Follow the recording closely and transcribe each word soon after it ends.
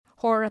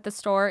Horror at the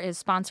Store is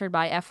sponsored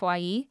by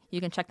FYE. You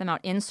can check them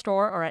out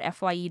in-store or at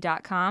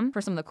fye.com for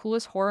some of the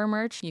coolest horror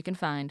merch you can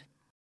find.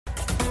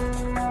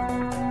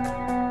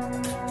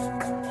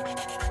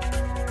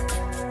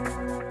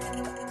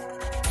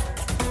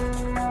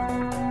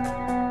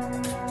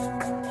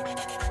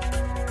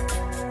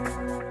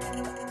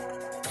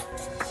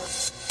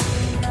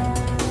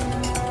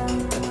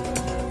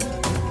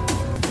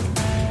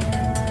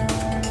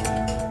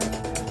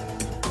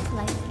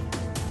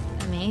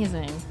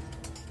 Amazing.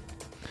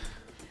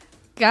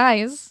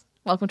 Guys,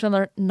 welcome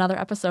to another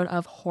episode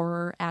of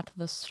Horror at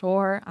the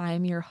Store.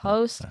 I'm your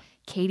host,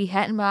 Katie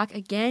Hettenbach.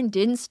 Again,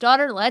 didn't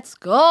stutter. Let's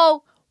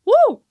go.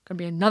 Woo! Gonna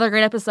be another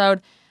great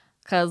episode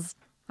because,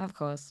 of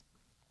course,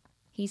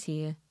 he's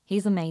here.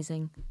 He's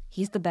amazing.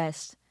 He's the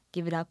best.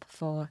 Give it up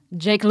for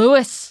Jake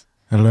Lewis.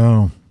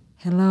 Hello.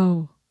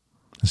 Hello.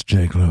 It's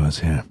Jake Lewis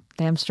here.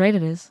 Damn straight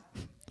it is.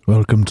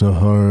 Welcome to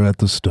Horror at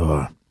the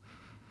Store.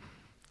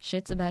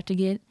 Shit's about to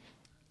get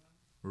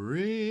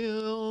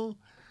real.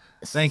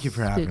 Thank you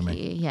for having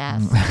me.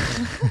 Yes.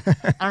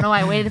 I don't know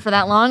why I waited for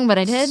that long, but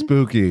I did.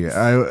 Spooky.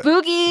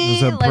 Spooky.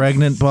 It was a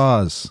pregnant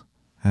pause.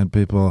 Had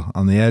people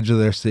on the edge of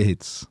their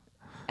seats.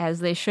 As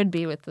they should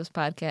be with this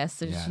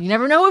podcast. Yeah. You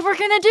never know what we're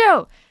going to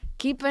do.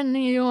 Keeping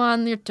you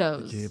on your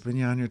toes. Keeping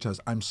you on your toes.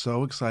 I'm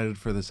so excited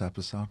for this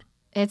episode.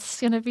 It's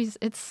going to be,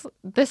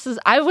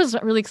 I was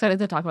really excited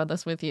to talk about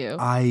this with you.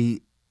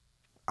 I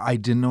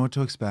didn't know what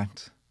to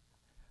expect.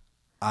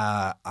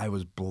 I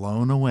was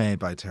blown away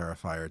by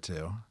Terrifier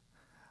 2.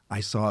 I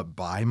saw it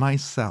by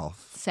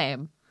myself.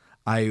 Same.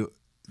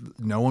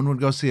 No one would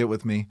go see it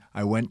with me.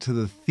 I went to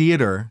the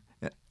theater,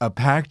 a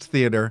packed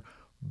theater,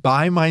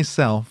 by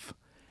myself,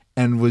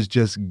 and was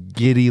just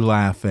giddy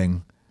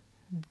laughing.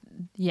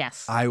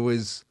 Yes. I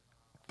was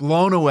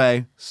blown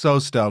away. So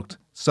stoked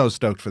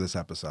for this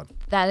episode.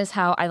 That is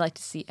how I like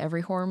to see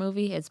every horror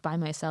movie. It's by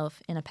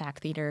myself in a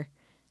packed theater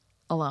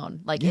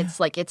alone.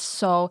 It's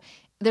so...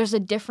 There's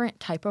a different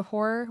type of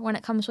horror when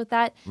it comes with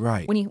that.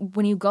 Right.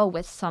 When you go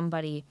with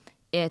somebody,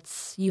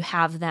 you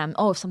have them,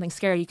 if something's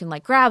scary, you can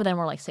grab them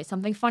or say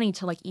something funny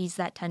to ease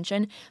that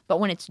tension. But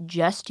when it's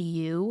just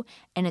you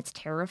and it's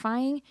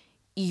terrifying,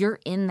 you're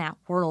in that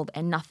world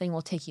and nothing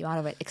will take you out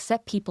of it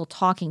except people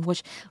talking,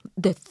 which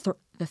the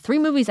three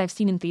movies I've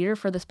seen in theater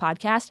for this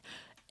podcast,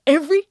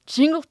 every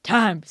single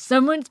time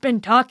someone's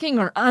been talking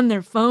or on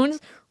their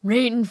phones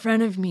right in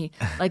front of me,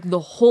 the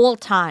whole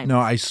time. No,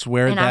 I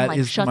swear and that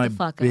is shut my the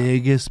fuck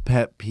biggest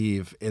pet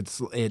peeve.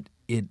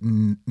 It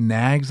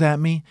nags at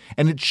me,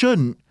 and it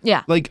shouldn't.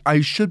 Yeah.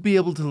 I should be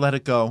able to let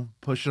it go,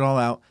 push it all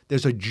out.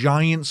 There's a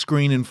giant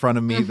screen in front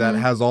of me that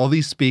has all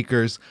these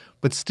speakers,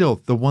 but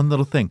still, the one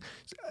little thing.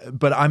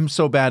 But I'm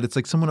so bad. It's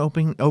like someone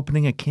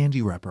opening a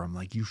candy wrapper. I'm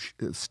like,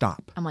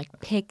 stop. I'm like,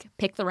 pick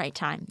the right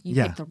time. You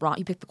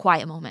pick the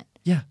quiet moment.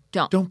 Yeah.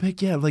 Don't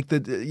pick. Yeah.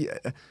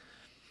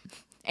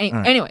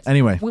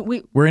 Anyway,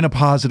 we're in a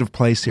positive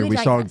place here. We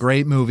saw a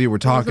great movie. We're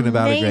talking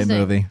about a great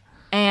movie.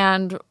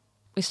 And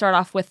we start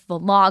off with the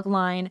log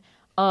line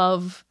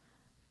of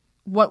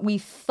what we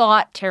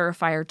thought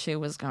Terrifier 2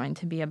 was going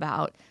to be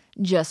about,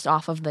 just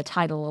off of the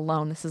title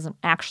alone. This isn't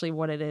actually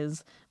what it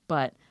is,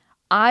 but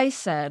I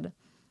said,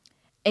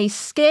 a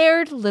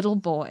scared little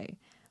boy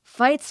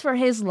fights for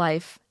his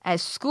life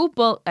as school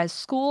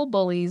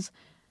bullies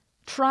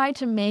try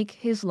to make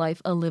his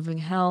life a living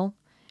hell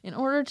in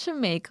order to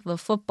make the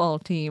football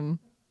team.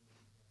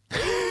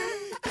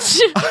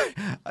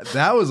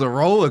 That was a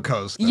roller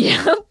coaster.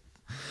 Yeah.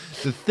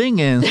 The thing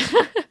is,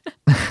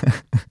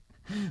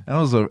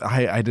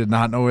 I did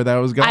not know where that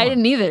was going. I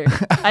didn't either.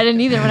 When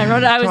I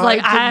wrote it, I was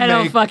like, I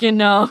don't fucking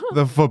know.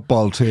 The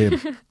football team.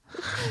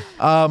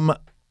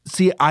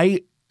 See,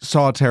 I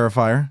saw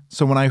Terrifier.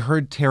 So when I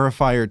heard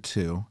Terrifier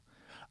 2,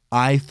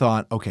 I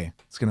thought, okay,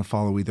 it's going to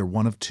follow either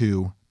one of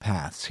two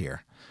paths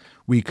here.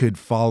 We could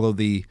follow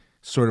the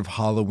sort of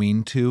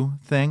Halloween 2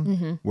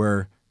 thing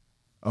where,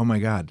 oh my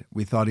God,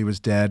 we thought he was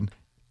dead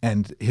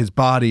and his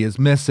body is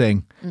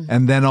missing.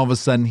 And then all of a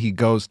sudden he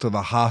goes to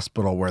the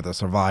hospital where the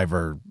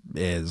survivor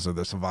is or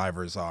the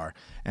survivors are,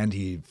 and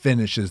he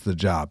finishes the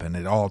job and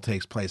it all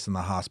takes place in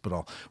the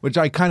hospital, which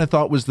I kind of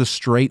thought was the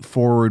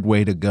straightforward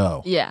way to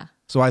go. Yeah.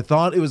 So I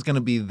thought it was going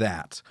to be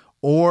that.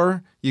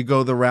 Or you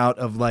go the route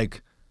of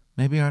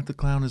maybe Art the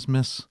Clown is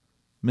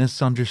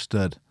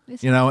misunderstood.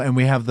 And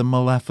we have the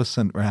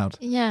Maleficent route.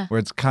 Yeah. Where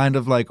it's kind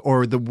of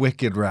or the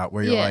Wicked route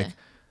where you're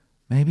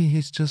maybe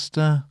he's just,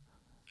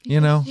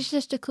 He's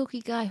just a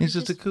kooky guy. He's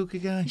just a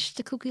kooky guy. He's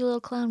just a kooky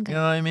little clown guy. You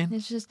know what I mean?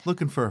 It's just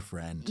looking for a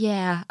friend.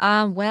 Yeah.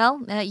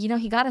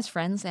 He got his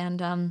friends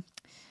and,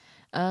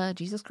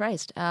 Jesus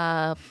Christ.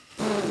 Art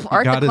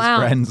got the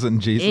Clown. His friends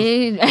and Jesus.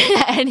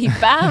 And he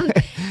found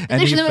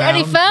and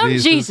he found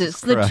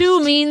Jesus. The Christ.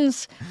 two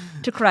means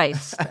to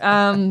Christ.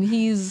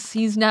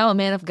 He's now a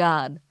man of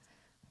God.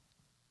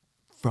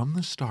 From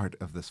the start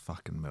of this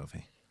fucking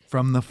movie.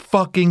 From the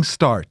fucking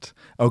start.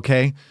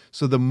 Okay?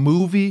 So the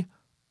movie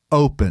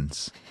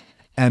opens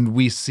and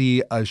we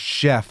see a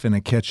chef in a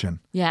kitchen.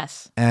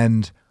 Yes.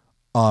 And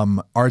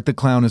Art the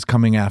Clown is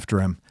coming after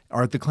him.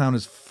 Art the Clown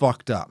is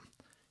fucked up.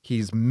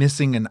 He's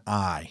missing an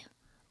eye.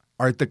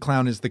 Art the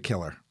Clown is the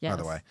killer, by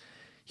the Yes. way.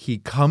 He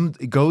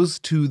goes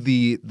to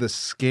the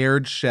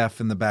scared chef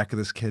in the back of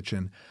this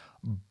kitchen,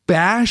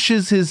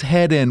 bashes his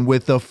head in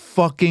with a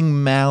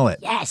fucking mallet.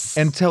 Yes.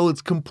 Until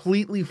it's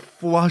completely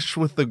flush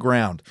with the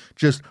ground.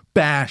 Just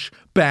bash,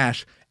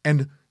 bash.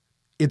 And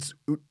it's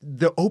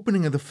the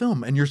opening of the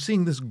film, and you're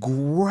seeing this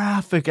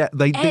graphic.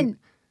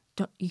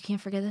 You can't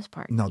forget this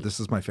part. No, this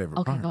is my favorite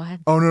part. Okay, go ahead.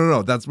 Oh,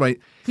 no. That's my...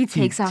 He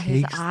takes out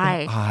his the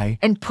eye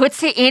and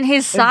puts it in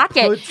his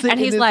socket. puts it And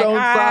in he's his like, own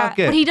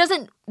socket. But he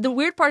doesn't... The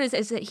weird part is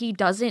that he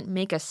doesn't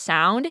make a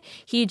sound.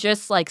 He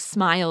just like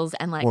smiles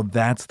and like... Well,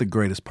 that's the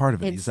greatest part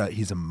of it.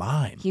 He's a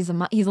mime. He's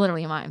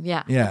literally a mime.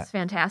 Yeah. Yeah. It's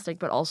fantastic,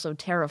 but also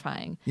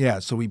terrifying. Yeah,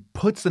 so he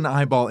puts an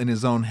eyeball in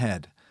his own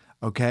head.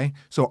 Okay?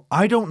 So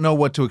I don't know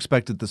what to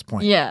expect at this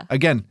point. Yeah.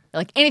 Again,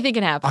 Like anything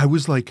can happen. I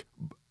was like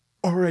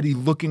already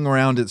looking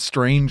around at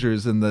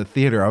strangers in the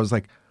theater. I was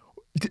like,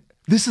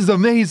 this is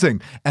amazing.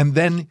 And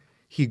then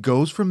he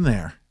goes from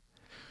there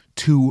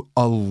to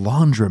a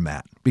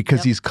laundromat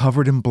because he's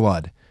covered in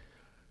blood.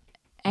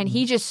 And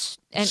he just...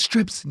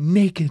 Strips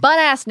naked.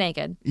 Butt-ass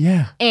naked.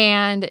 Yeah.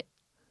 And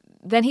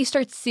then he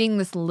starts seeing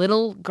this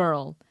little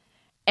girl.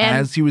 And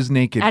As he was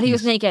naked. he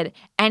was naked.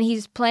 And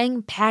he's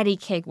playing patty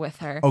cake with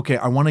her. Okay,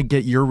 I want to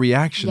get your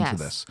reaction to Yes.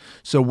 this.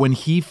 So when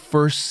he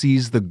first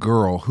sees the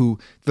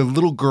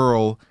little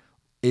girl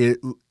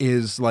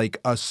is like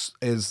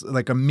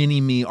a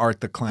mini me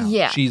Art the Clown.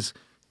 Yeah.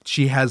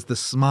 She has the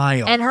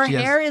smile. And her She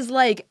has- hair is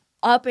like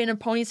up in a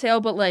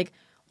ponytail, but like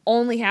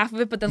only half of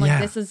it. But then like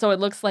Yeah. this is so it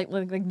looks like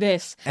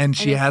this. and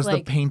she it's has the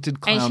like- painted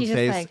clown she's just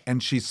face like-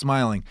 and she's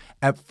smiling.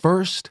 At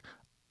first,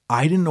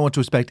 I didn't know what to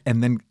expect,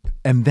 and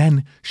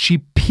then she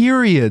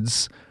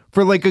periods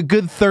for like a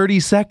good 30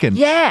 seconds.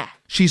 Yeah.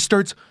 She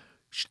starts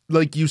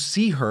like you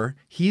see her,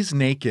 he's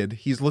naked,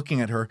 he's looking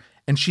at her,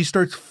 and she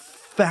starts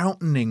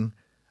fountaining.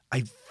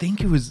 I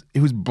think it was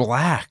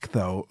black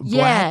though. Yeah.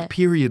 Black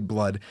period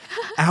blood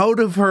out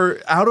of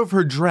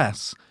her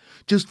dress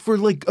just for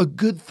like a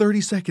good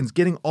 30 seconds,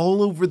 getting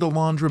all over the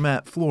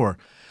laundromat floor.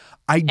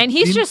 And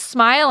he's just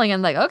smiling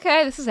and like,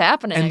 okay, this is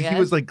happening. I and guess. he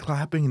was like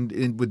clapping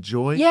and with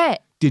joy. Yeah.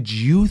 Did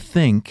you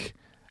think,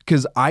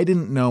 because I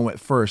didn't know at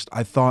first,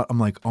 I'm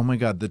like, oh my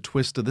God, the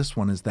twist of this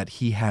one is that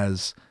he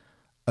has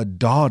a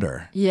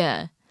daughter.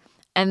 Yeah.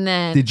 And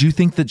then Did you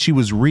think that she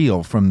was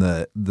real from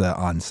the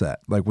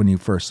onset, like when you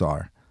first saw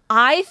her?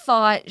 I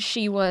thought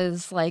she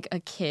was like a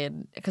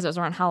kid because it was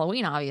around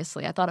Halloween,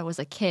 obviously. I thought it was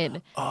a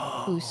kid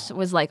who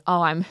was like,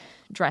 oh, I'm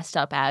dressed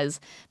up as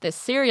this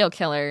serial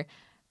killer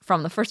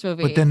from the first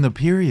movie. But then the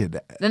period.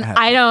 Then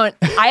happened.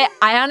 I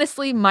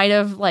honestly might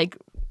have like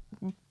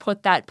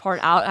put that part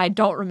out. I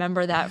don't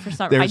remember that for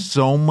some reason. There's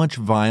so much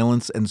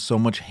violence and so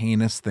much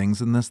heinous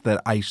things in this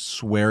that I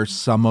swear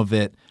some of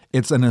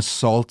it's an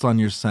assault on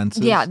your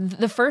senses. Yeah,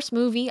 the first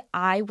movie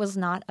I was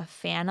not a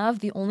fan of.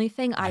 The only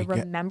thing I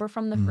remember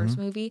from the first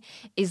movie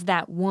is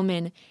that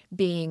woman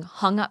being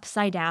hung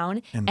upside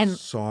down and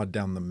sawed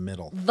down the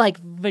middle. like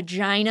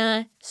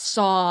vagina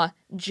saw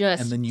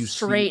just And then you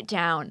straight see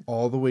down.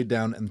 all the way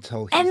down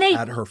until he's And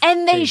at her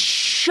they face.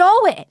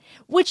 show it,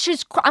 which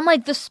is I'm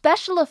like the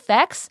special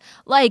effects.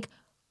 Like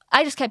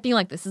I just kept being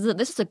like, this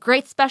is a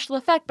great special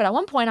effect. But at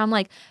one point I'm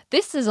like,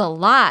 this is a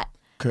lot.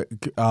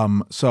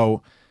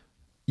 So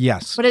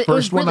yes, But it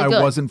was first one really I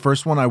good.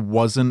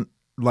 wasn't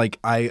like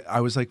I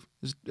was like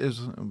it was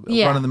a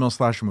Yeah. run of the mill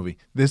slasher movie.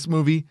 This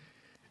movie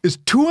is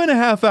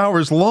 2.5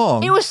 hours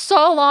long. It was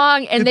so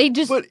long, and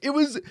but it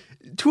was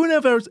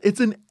 2.5 hours. It's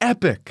an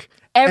epic.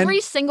 every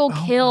And- single oh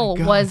my kill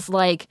God. was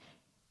like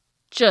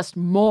just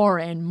more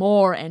and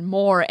more and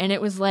more. And it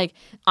was like,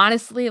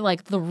 honestly,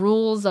 like the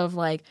rules of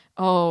like,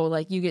 oh,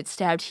 like you get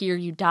stabbed here,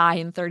 you die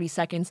in 30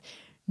 seconds.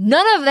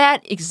 None of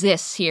that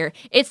exists here.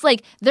 It's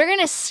like they're going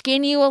to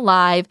skin you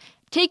alive,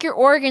 take your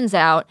organs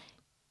out,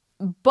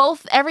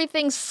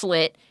 everything's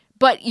slit,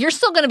 but you're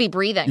still going to be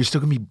breathing. You're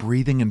still going to be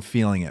breathing and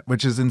feeling it,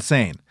 which is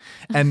insane.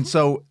 And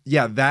so,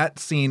 yeah, that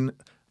scene,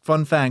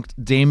 fun fact,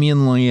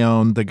 Damien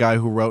Leone, the guy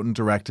who wrote and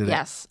directed it,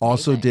 Yes,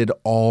 also amazing. did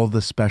all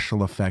the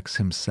special effects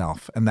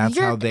himself. And that's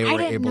how they I were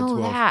didn't able know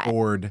to that.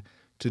 afford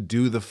to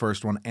do the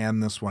first one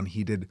and this one.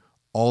 He did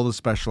all the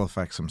special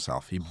effects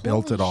himself. He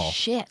built it Holy all.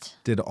 Shit.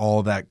 Did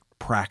all that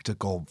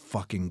practical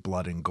fucking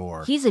blood and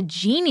gore. He's a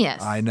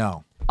genius. I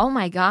know. Oh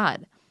my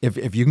God.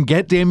 If you can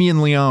get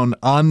Damien Leone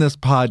on this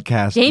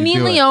podcast, you Damien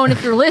do it. Leone,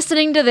 if you're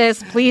listening to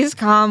this, please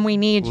come. We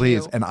need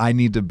Please, you. and I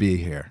need to be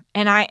here.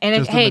 And Just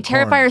in hey, the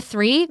corner. Terrifier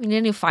 3, you need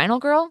a new Final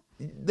Girl?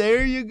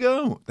 There you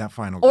go. That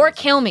final. Or girl's-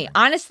 kill me.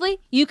 Honestly,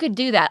 you could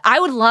do that.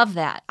 I would love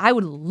that. I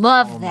would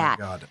love Oh my that.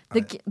 God.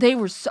 They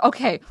were so,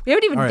 okay. We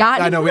haven't even All right.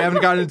 gotten. I know we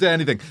haven't gotten into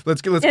anything.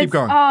 Let's keep It's,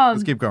 going.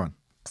 Let's keep going.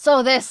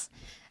 So this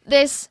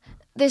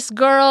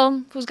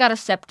girl who's got a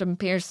septum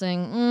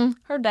piercing.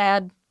 Her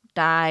dad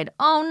died.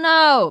 Oh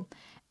no!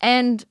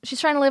 And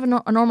she's trying to live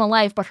a normal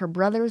life, but her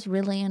brother's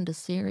really into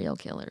serial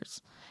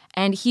killers.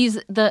 And he's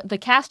the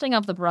casting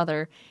of the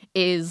brother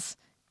is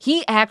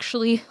he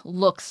actually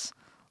looks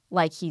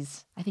like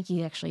I think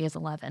he actually is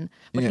 11,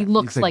 but Yeah, he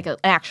looks he's like an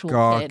actual kid.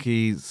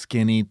 gawky,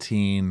 skinny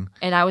teen.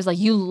 And I was like,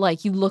 you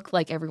look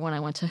like everyone I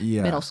went to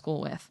middle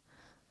school with.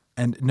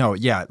 And no,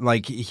 yeah,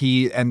 like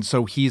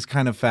so he's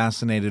kind of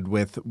fascinated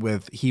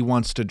with he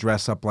wants to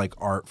dress up like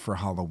Art for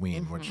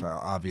Halloween, which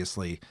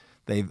obviously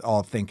they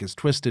all think is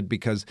twisted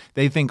because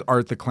they think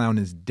Art the Clown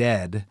is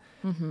dead.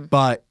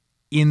 But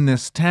in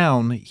this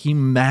town, he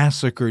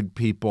massacred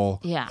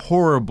people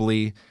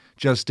horribly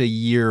just a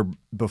year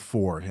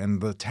before,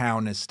 and the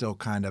town is still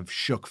kind of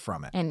shook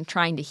from it. And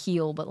trying to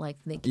heal, but like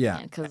they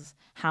can't because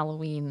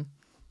Halloween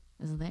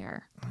is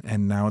there.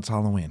 And now it's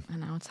Halloween.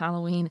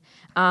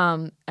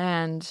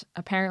 And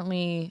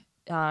apparently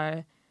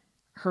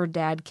her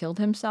dad killed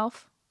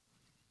himself.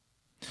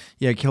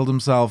 Yeah, killed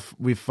himself.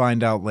 We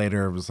find out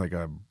later it was like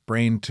a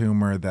brain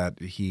tumor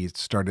that he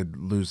started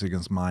losing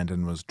his mind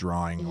and was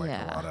drawing like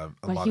a lot of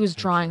he was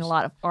drawing a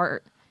lot of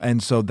art.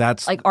 And so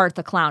that's like Art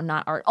the Clown,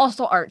 not Art.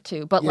 Also Art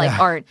too, but like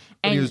Art.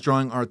 And he was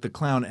drawing Art the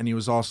Clown, and he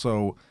was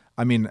also,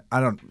 I mean,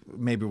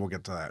 maybe we'll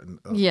get to that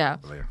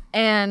later.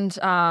 And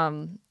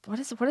what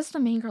is the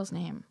main girl's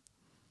name?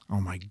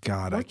 Oh my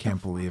God, I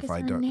can't believe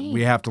I don't. name?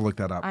 We have to look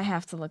that up. I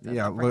have to look that up.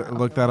 Yeah, right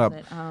look that up.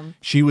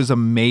 She was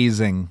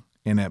amazing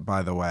in it,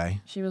 by the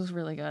way. She was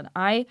really good.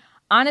 I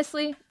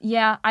honestly,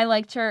 I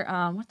liked her.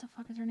 What the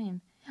fuck is her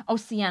name? Oh,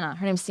 Sienna.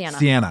 Her name's Sienna.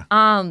 Sienna.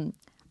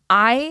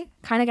 I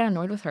kind of got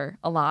annoyed with her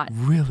a lot.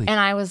 Really? And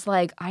I was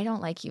like, I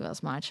don't like you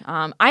as much.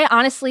 I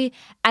honestly,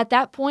 at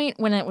that point,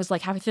 when it was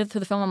like halfway through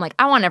the film, I'm like,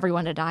 I want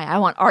everyone to die. I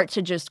want Art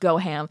to just go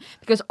ham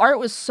because Art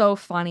was so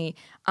funny.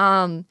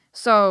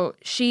 So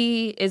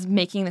she is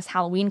making this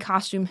Halloween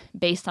costume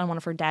based on one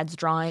of her dad's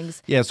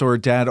drawings. Yeah, so her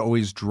dad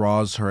always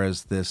draws her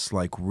as this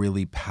like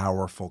really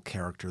powerful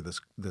character, this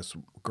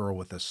girl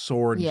with a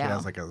sword. And she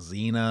has like a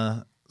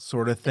Xena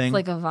sort of thing. It's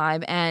like a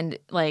vibe. And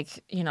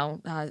like,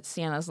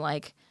 Sienna's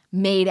like,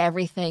 made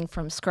everything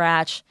from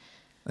scratch.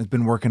 I've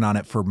been working on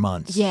it for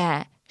months.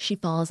 Yeah. She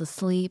falls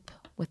asleep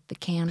with the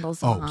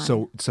candles on.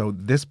 Oh, so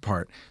this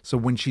part. So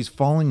when she's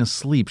falling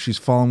asleep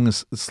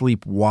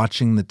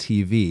watching the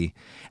TV,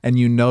 and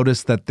you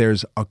notice that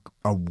there's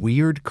a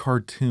weird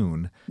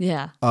cartoon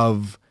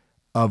of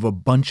a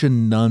bunch of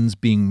nuns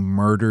being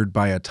murdered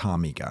by a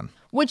Tommy gun.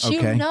 Which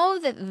you know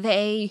that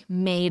they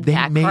made they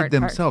that made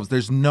themselves.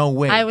 There's no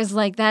way. I was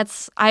like,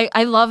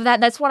 I love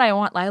that. That's what I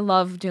want. I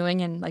love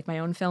doing in like my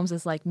own films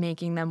is like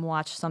making them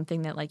watch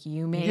something that like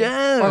you made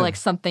or like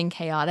something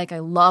chaotic. I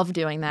love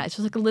doing that. It's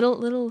just like a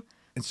little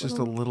It's just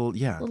a little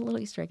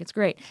Easter egg. It's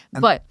great.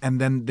 And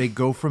then they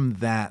go from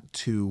that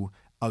to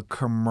a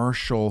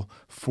commercial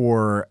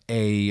for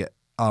a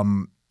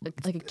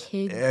like a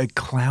kid. A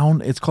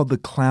clown. It's called the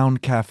Clown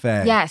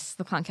Cafe. Yes,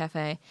 the Clown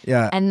Cafe.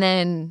 Yeah. And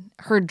then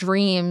her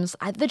dreams.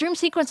 The dream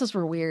sequences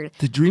were weird.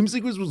 The dream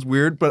sequence was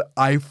weird, but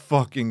I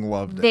fucking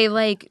loved it. They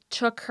like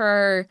took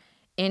her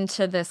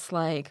into this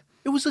like.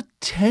 It was a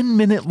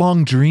 10-minute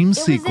long dream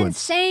sequence. It was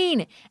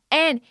insane.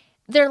 And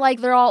they're like,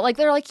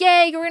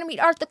 yay, we're gonna meet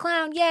Art the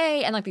Clown,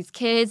 yay, and like these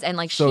kids, and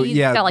like she's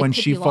got like when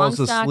Pippi she falls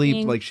asleep,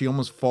 Longstocking. like she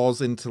almost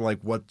falls into like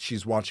what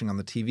she's watching on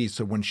the TV.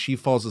 So when she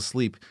falls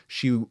asleep,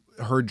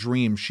 her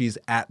dream, she's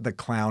at the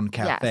Clown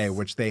Cafe,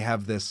 which they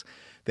have this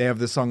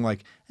song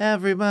like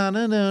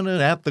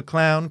everybody at the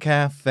Clown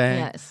Cafe.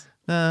 Yes.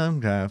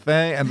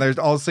 Cafe, and they're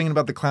all singing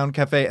about the Clown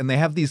Cafe, and they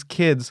have these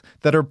kids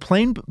that are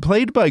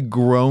played by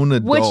grown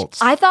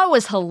adults. Which I thought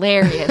was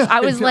hilarious.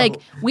 I was like,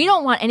 we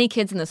don't want any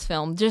kids in this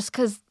film just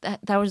because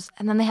that was.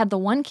 And then they had the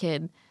one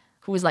kid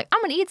who was like,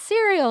 I'm gonna eat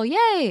cereal,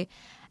 yay!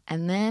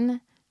 And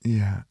then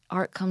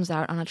Art comes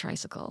out on a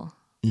tricycle.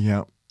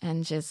 Yeah.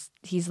 And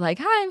he's like,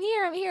 hi, I'm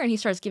here. And he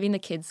starts giving the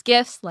kids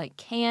gifts like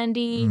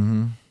candy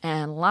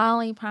and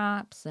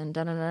lollipops and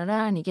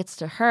da-da-da-da. And he gets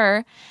to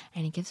her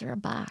and he gives her a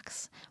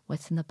box.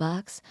 What's in the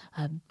box?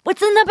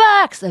 What's in the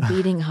box? A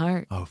beating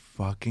heart. A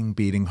fucking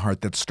beating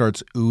heart that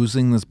starts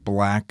oozing this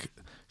black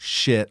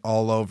shit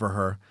all over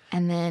her.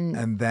 And then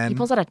he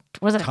pulls out a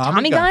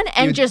Tommy gun? gun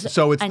and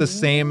so it's the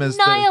same as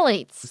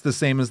annihilates. It's the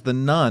same as the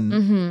nun.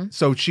 Mm-hmm.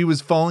 So she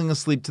was falling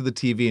asleep to the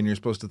TV, and you're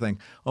supposed to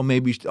think, oh,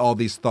 maybe all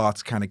these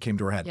thoughts kind of came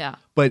to her head. Yeah.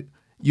 But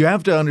you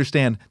have to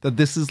understand that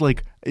this is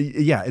like,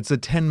 it's a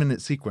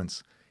 10-minute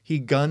sequence. He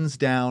guns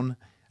down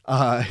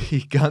all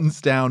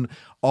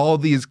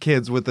these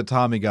kids with the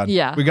Tommy gun.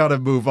 Yeah. We got to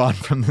move on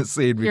from this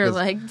scene because you're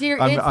like, dear,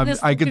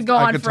 this I could go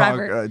on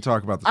forever.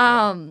 Talk about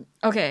this.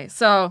 Okay,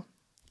 so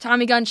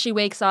Tommy gun, she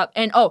wakes up,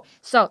 and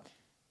so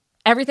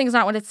everything's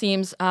not what it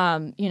seems.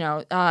 There's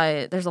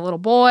a little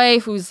boy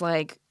who's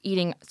like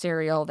eating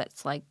cereal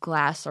that's like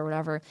glass or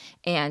whatever,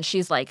 and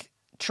she's like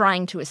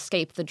trying to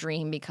escape the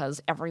dream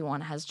because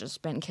everyone has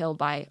just been killed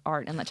by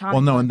Art and the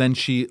Tommy gun. And then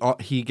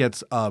he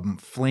gets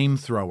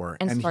flamethrower,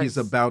 and he's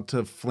about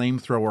to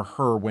flamethrower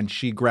her when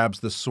she grabs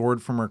the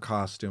sword from her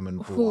costume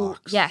and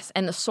blocks. Yes,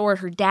 and the sword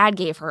her dad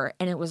gave her,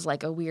 and it was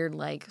like a weird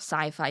like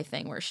sci-fi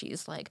thing where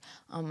she's like,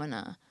 I'm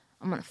gonna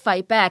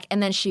fight back,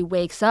 and then she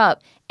wakes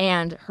up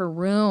and her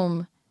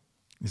room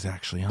is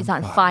actually on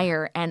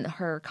fire, and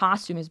her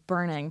costume is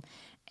burning,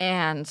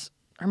 and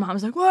her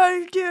mom's like, "Why are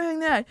you doing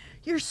that?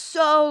 You're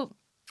so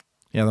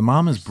Yeah, the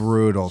mom is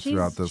brutal She's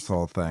throughout this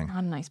whole thing.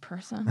 not a nice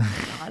person.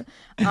 Oh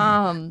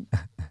my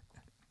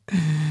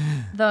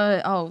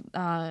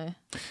God.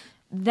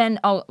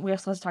 We're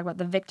supposed to talk about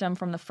the victim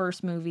from the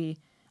first movie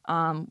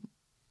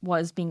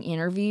was being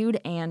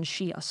interviewed, and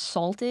she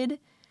assaulted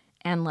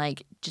and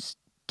like just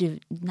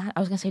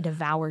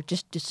devoured,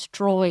 just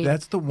destroyed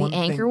That's the one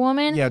anchor thing,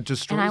 woman. Yeah,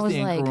 destroys and I was the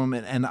anchor like,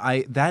 woman, and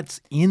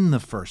that's in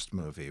the first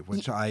movie,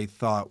 which I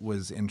thought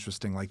was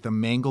interesting. Like the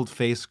mangled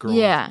face girl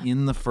is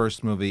in the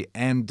first movie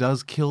and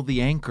does kill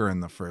the anchor in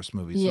the first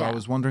movie. So I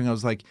was wondering, I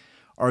was like,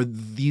 are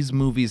these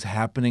movies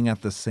happening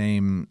at the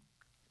same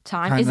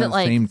time? Is it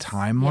like same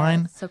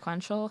timeline?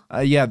 Sequential?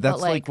 Yeah,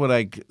 that's like what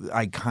I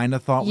kind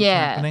of thought was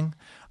happening.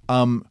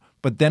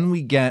 But then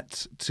we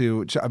get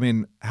to, I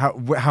mean,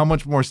 how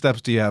much more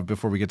steps do you have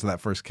before we get to that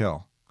first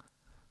kill?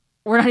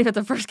 We're not even at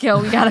the first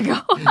kill. We gotta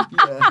go.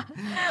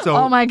 So,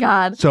 oh my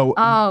God. So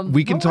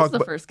we can talk about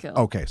the first kill.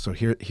 Okay, so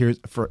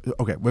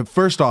well,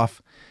 first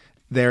off,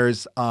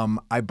 there's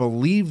I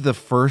believe the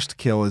first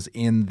kill is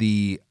in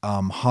the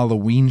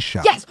Halloween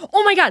shop. Yes.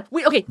 Oh my God.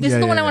 This is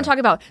the one I want to talk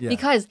about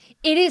because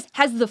it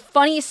has the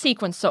funniest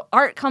sequence. So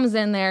Art comes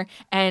in there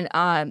and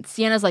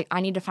Sienna's like,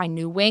 I need to find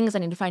new wings.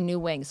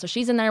 So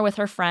she's in there with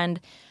her friend.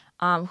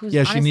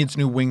 She needs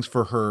new wings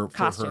for her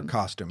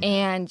costume.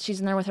 And she's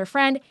in there with her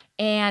friend,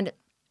 and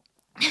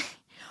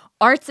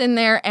Art's in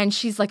there, and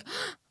she's like,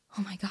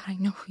 oh my God, I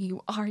know who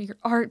you are. You're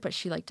Art. But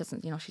she like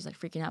doesn't, she's like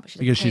freaking out. But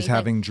because she's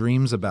having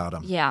dreams about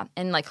him. Yeah,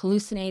 and like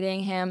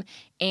hallucinating him.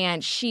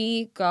 And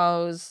she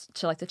goes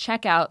to like the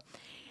checkout,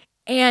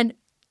 and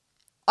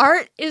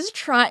Art is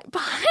trying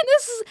behind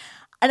this.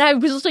 And I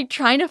was just like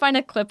trying to find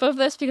a clip of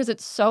this because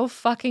it's so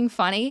fucking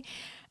funny.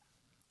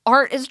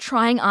 Art is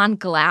trying on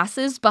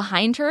glasses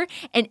behind her,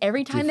 and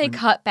every time they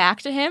cut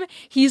back to him,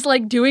 he's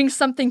like doing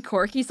something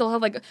quirky. So he'll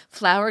have like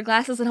flower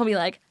glasses, and he'll be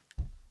like,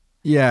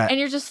 yeah. And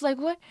you're just like,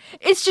 what?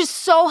 It's just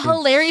so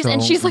hilarious. So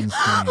and she's like,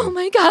 oh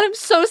my God, I'm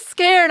so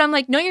scared. I'm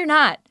like, no, you're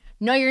not.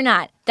 No, you're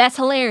not. That's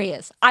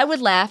hilarious. I would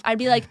laugh. I'd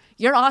be like,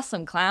 you're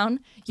awesome, clown.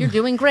 You're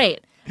doing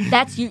great.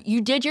 That's you. You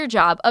did your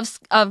job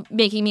of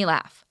making me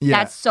laugh. Yeah.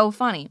 That's so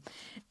funny.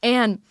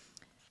 And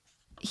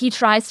he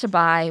tries to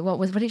buy, what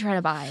did he try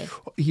to buy?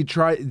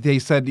 They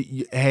said,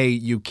 hey,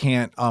 you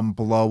can't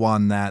blow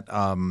on that.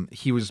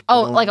 He was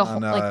the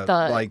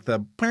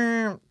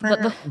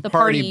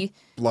party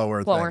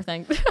blower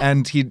thing.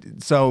 And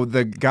so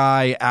the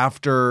guy,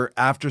 after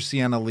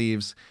Sienna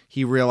leaves,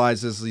 he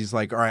realizes, he's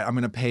like, all right, I'm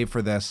going to pay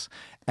for this,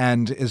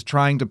 and is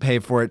trying to pay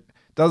for it,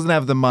 doesn't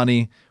have the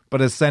money,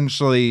 but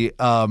essentially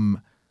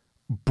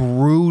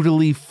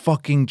brutally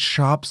fucking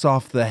chops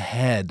off the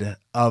head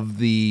of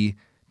the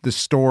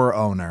store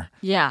owner.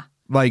 Yeah.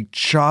 Like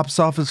chops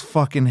off his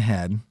fucking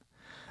head.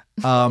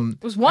 It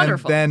was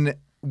wonderful. And then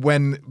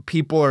when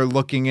people are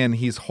looking in,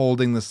 he's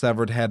holding the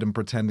severed head and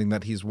pretending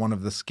that he's one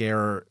of the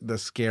scare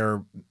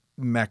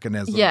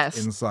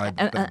mechanisms inside.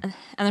 And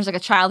there's like a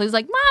child who's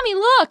like, Mommy,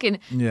 look. And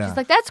she's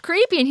like, that's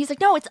creepy. And he's like,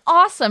 no, it's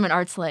awesome. And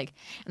Art's like,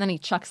 and then he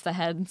chucks the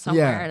head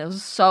somewhere. And it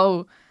was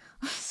so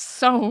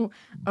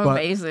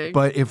amazing.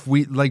 But if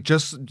we like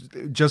just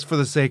for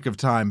the sake of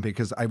time,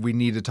 because we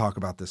need to talk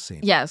about this scene.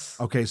 Yes.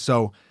 Okay,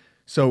 so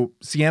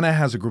Sienna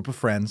has a group of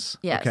friends.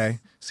 Yes. Okay.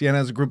 Sienna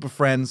has a group of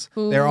friends.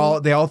 They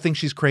all think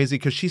she's crazy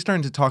because she's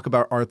starting to talk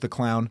about Art the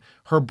Clown.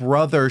 Her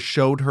brother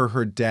showed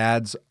her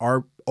dad's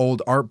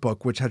old art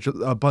book, which has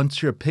a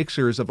bunch of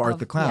pictures of Art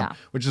the Clown,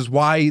 which is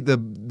why the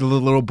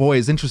little boy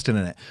is interested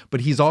in it. But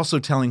he's also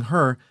telling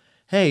her,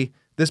 hey,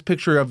 this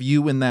picture of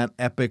you in that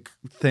epic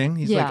thing,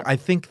 he's like, I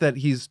think that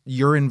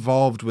you're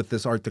involved with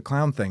this Art the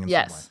Clown thing in some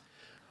way.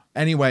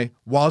 Anyway,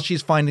 while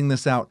she's finding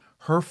this out,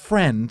 her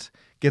friend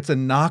gets a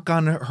knock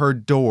on her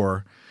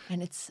door,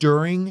 and it's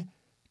during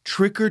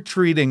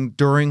trick-or-treating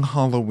during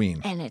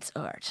Halloween. And it's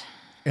Art.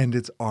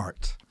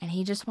 And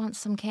he just wants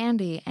some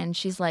candy. And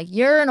she's like,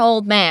 you're an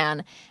old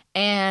man.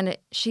 And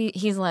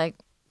he's like,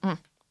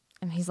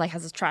 And he's like,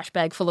 has this trash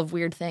bag full of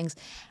weird things.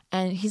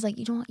 And he's like,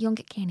 you don't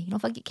get candy. You don't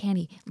fucking get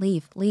candy.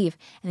 Leave. And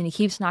then he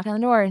keeps knocking on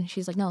the door, and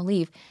she's like, no,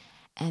 leave.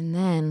 And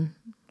then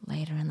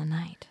later in the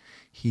night,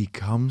 he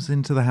comes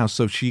into the house.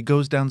 So she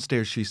goes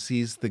downstairs. She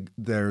sees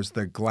there's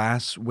the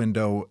glass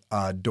window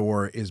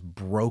door is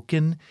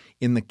broken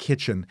in the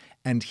kitchen,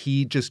 and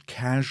he just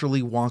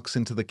casually walks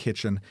into the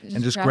kitchen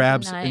and just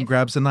grabs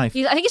a knife.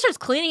 I think he starts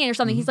cleaning it or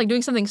something. He's like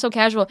doing something so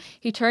casual.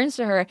 He turns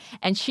to her,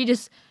 and she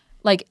just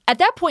like at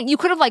that point you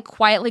could have like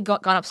quietly gone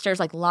upstairs,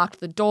 like locked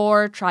the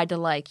door, tried to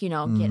like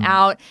get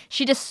out.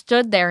 She just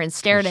stood there and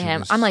stared at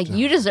him. I'm like,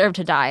 you deserve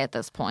to die at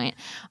this point.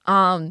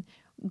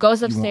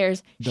 Goes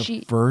upstairs.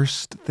 The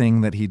first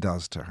thing that he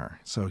does to her,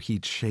 so he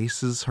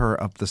chases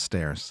her up the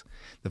stairs.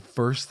 The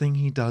first thing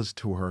he does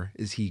to her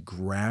is he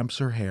grabs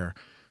her hair,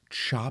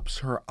 chops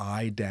her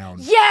eye down.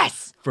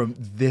 Yes! From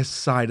this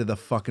side of the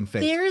fucking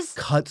face.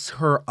 Cuts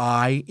her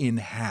eye in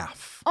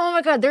half. Oh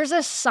my God, there's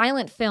a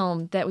silent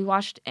film that we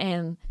watched,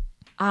 and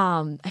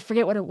I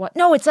forget what it was.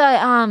 No, it's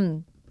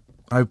a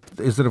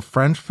is it a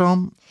French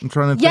film? I'm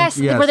trying to think. Yes,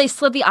 where they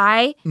slit the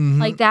eye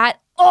like that.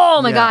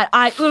 Oh my Yeah.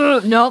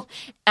 God. Nope.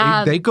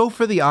 They go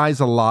for the eyes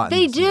a lot.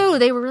 They do.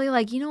 They were really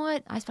like, you know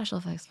what? Eye special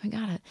effects. I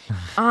got it.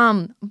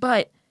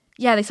 But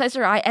yeah, they slice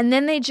her eye and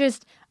then they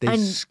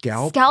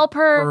scalp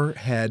her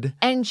head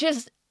and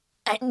just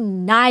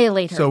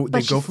annihilate her. So but they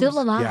go she's from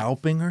still alive.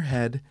 scalping her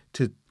head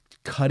to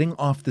cutting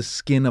off the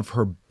skin of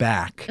her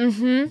back.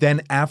 Mm-hmm.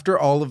 Then after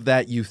all of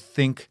that, you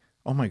think,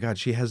 oh my God,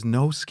 she has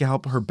no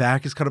scalp. Her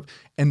back is cut up.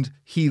 And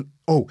he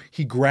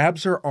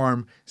grabs her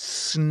arm,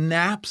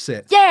 snaps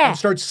it. Yeah. And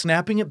starts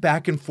snapping it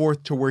back and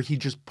forth to where he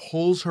just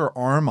pulls her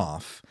arm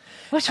off.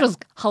 Which was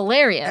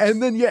hilarious.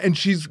 And then, and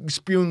she's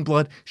spewing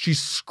blood. She's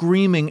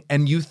screaming,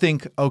 and you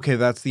think, okay,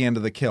 that's the end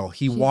of the kill.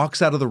 He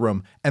walks out of the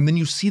room, and then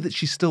you see that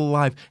she's still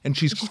alive, and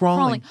she's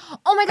crawling.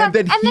 Oh my God.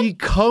 And then he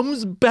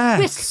comes back.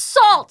 with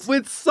salt.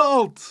 With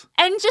salt.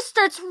 And just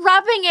starts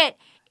rubbing it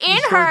in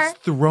He her. starts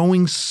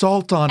throwing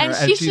salt on her And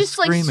as she's she's just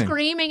screaming. like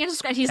screaming and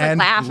he's like and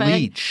laughing.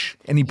 bleach.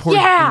 And he pours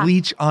Yeah.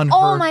 bleach on her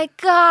Oh my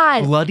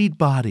God. bloodied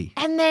body.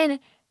 And then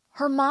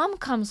her mom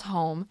comes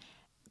home,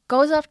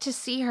 goes up to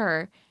see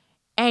her,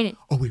 and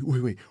Oh,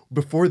 wait.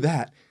 Before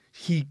that,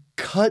 he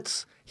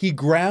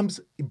grabs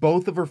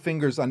both of her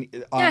fingers on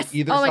Yes.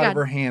 either Oh my side God. of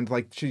her hand,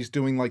 like she's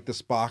doing like the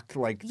Spock,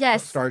 like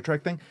Yes. Star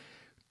Trek thing,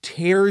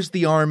 tears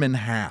the arm in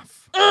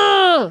half.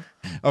 ugh,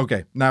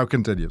 Okay, now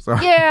continue.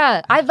 Sorry.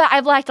 yeah,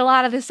 I blacked a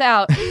lot of this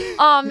out.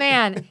 Oh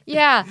man,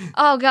 yeah.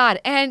 Oh God,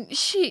 and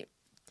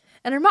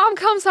her mom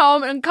comes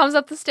home and comes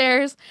up the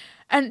stairs.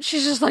 And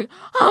she's just like,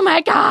 oh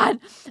my God.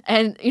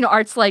 And,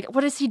 Art's like,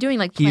 what is he doing?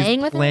 Like playing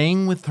He's with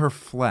playing with her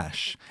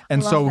flesh.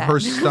 And Love so that. her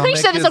stomach He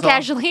said it is so all-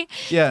 casually.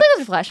 Yeah. Playing with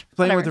her flesh.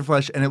 Playing Whatever. with her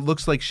flesh, and it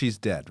looks like she's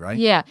dead, right?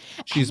 Yeah.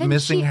 She's And then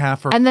missing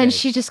half her And then face.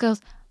 she just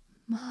goes,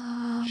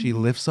 She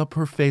lifts up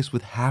her face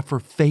with half her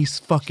face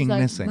fucking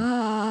like, missing.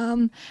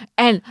 Mom.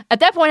 And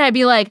at that point, I'd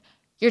be like,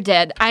 you're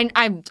dead.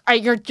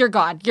 You're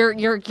gone.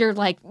 You're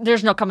like,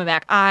 there's no coming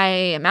back. I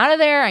am out of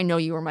there. I know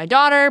you were my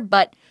daughter,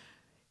 but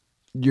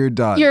You're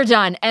done. you're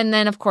done. And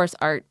then, of course,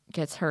 Art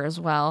gets her as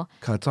well.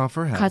 Cuts off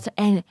her head.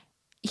 And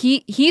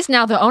he's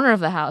now the owner of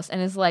the house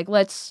and is like,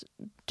 let's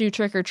do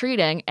trick or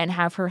treating and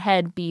have her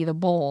head be the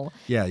bowl.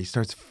 Yeah, he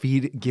starts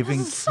giving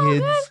This is so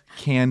kids good.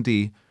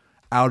 candy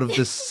out of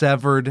the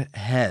severed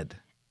head.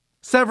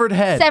 Severed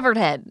head. Severed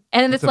head.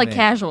 And it's like amazing.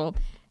 casual.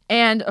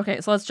 And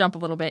okay, so let's jump a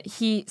little bit.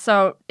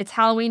 So it's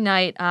Halloween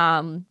night,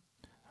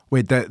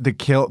 Wait, the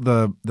kill,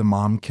 the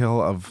mom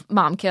kill of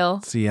mom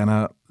kill.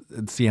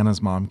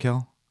 Sienna's mom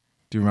kill.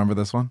 Do you remember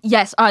this one?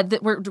 Yes,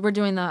 we're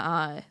doing the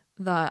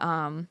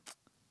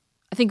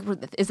I think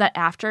is that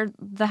after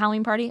the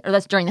Halloween party or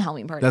that's during the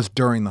Halloween party? That's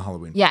during the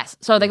Halloween. Yes.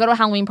 So they go to a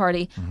Halloween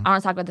party. I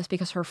want to talk about this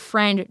because her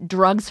friend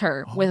drugs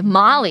her with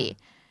Molly.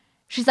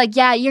 She's like,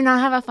 yeah, you're not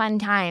have a fun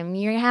time.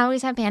 You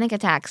always have panic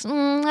attacks.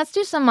 Let's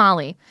do some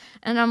Molly.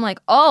 And I'm like,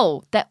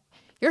 oh,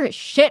 you're a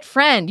shit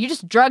friend. You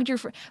just drugged your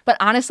friend. But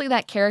honestly,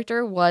 that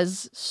character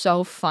was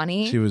so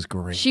funny. She was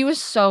great. She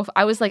was so.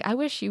 I was like, I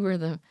wish she were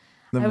the.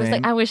 I was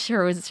like, I wish she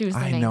was the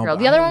I main know, girl.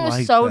 but The other I one was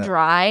liked so that.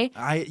 dry.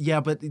 But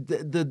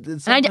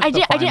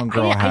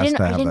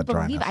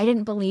I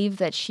didn't believe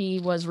that she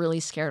was really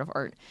scared of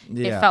Art.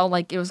 Yeah. It felt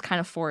like it was kind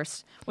of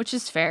forced, which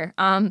is fair.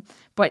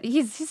 But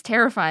he's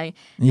terrifying.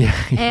 Yeah.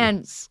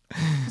 And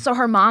so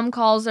her mom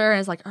calls her and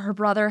is like, her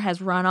brother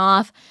has run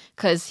off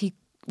because he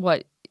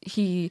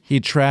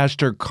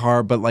trashed her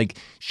car, but like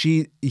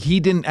he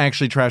didn't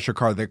actually trash her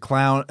car. The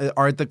clown,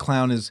 Art the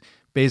clown, is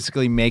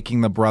basically making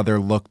the brother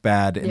look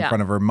bad in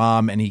front of her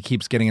mom, and he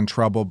keeps getting in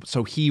trouble.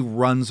 So he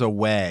runs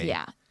away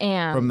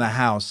from the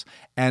house,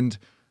 and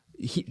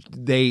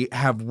they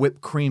have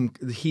whipped cream.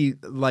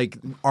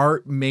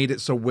 Art made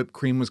it so whipped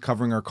cream was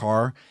covering her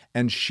car,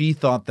 and she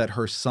thought that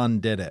her son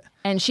did it.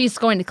 And she's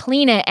going to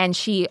clean it, and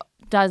she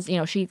does,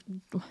 she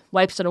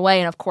wipes it away,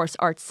 and of course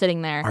Art's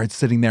sitting there. Art's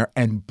sitting there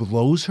and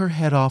blows her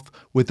head off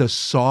with a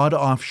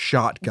sawed-off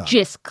shotgun.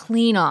 Just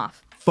clean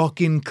off.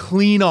 Fucking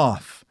clean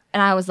off.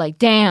 And I was like,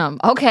 damn,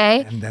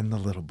 okay. And then the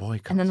little boy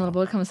comes And then the little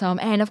boy comes home.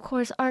 And of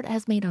course, Art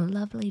has made a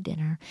lovely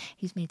dinner.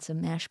 He's made some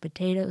mashed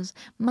potatoes.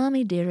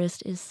 Mommy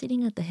dearest is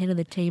sitting at the head of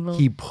the table.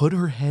 He put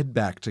her head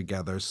back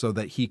together so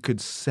that he could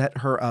set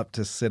her up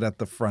to sit at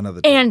the front of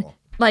the and table.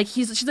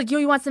 she's like, yo,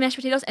 you want some mashed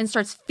potatoes? And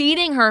starts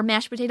feeding her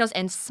mashed potatoes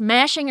and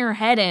smashing her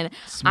head in.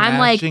 Smashing I'm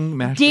like,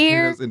 mashed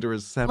dear, potatoes into her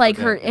separate like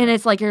her, head. and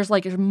it's like there's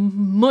like a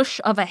mush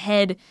of a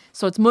head,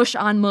 so it's mush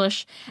on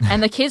mush,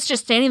 and the kid's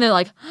just standing there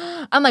like,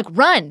 I'm like,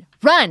 run,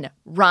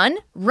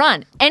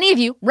 any of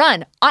you,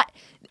 run.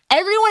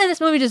 Everyone in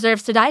this movie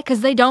deserves to die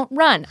because they don't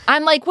run.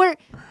 I'm like,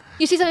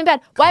 you see something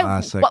bad?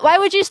 Why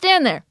would you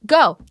stand there?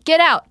 Go, get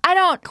out. I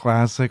don't.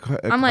 Classic.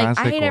 I'm like,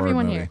 I hate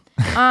everyone movie. here.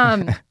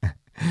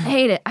 I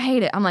hate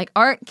it. I'm like,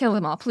 Art, kill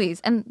them all,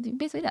 please. And he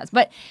basically does.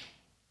 But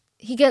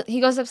he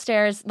goes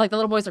upstairs, like the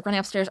little boys are running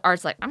upstairs.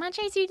 Art's like, I'm gonna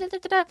chase you,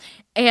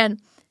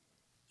 and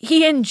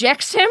he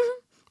injects him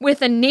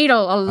with a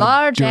needle, a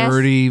large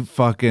dirty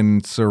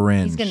fucking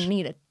syringe. He's gonna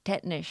need a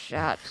tetanus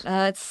shot.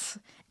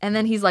 And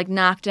then he's like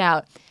knocked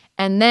out.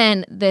 And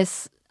then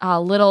this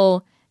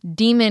little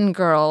demon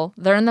girl,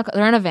 they're in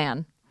a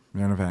van.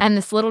 And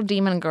this little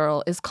demon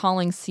girl is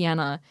calling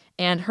Sienna,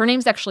 and her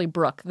name's actually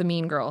Brooke, the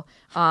mean girl.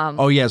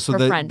 Oh yeah, so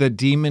friend. the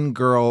demon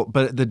girl,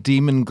 but the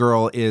demon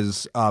girl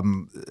is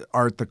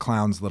Art the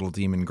Clown's little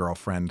demon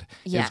girlfriend.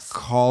 Yes.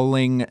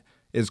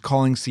 Is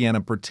calling Sienna,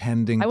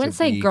 pretending. I wouldn't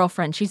say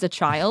girlfriend; she's a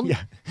child.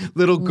 Yeah,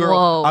 little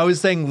girl. Whoa. I was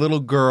saying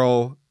little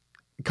girl,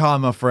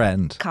 comma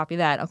friend. Copy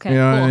that. Okay. You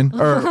know cool.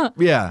 what I mean?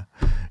 Or yeah,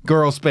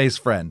 girl space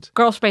friend.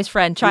 Girl space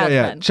friend, child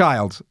friend.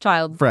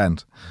 Child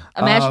friend.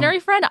 Imaginary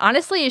friend?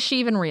 Honestly, is she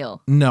even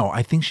real? No,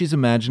 I think she's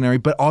imaginary,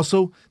 but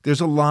also there's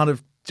a lot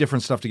of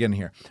different stuff to get in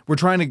here. We're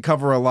trying to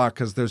cover a lot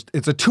because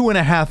it's a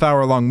 2.5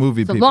 hour long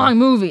movie. It's a long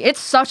movie. It's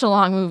such a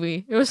long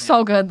movie. It was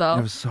so good though.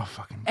 It was so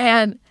fucking good.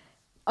 And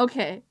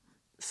okay,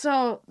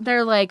 so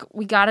they're like,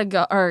 we gotta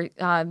go. Or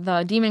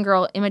the demon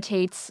girl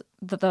imitates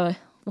the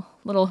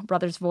little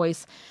brother's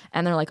voice,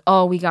 and they're like,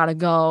 oh, we gotta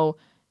go.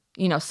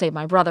 Save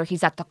my brother.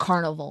 He's at the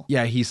carnival.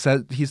 Yeah, he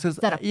says,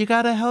 you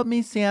got to help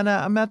me,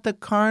 Sienna. I'm at the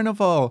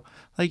carnival.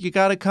 Like, you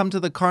got to come to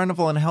the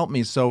carnival and help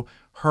me. So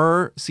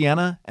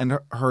Sienna and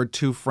her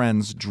two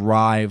friends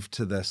drive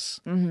to this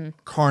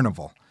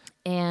carnival.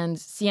 And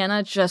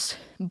Sienna just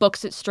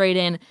books it straight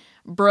in.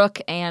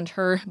 Brooke and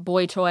her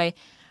boy toy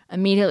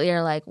immediately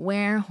are like,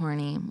 we're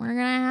horny. We're going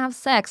to have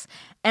sex.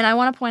 And I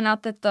want to point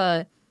out that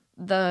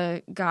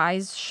the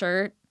guy's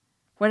shirt,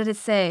 what did it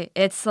say?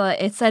 It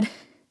said...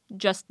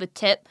 just the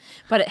tip,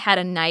 but it had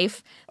a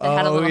knife that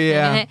had a little thing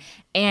in it.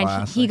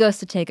 And he goes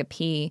to take a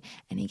pee,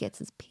 and he gets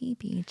his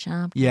pee-pee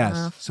chopped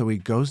off. So he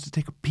goes to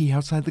take a pee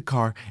outside the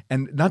car,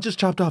 and not just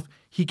chopped off,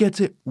 he gets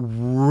it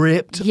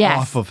ripped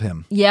off of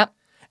him. Yep.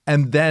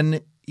 And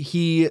then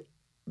he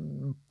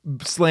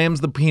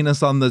slams the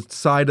penis on the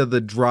side of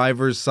the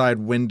driver's side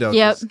window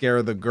to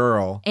scare the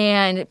girl.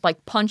 And it,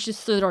 punches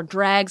through the door,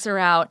 drags her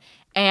out.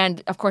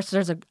 And, of course,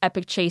 there's an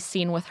epic chase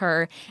scene with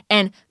her.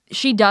 And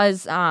she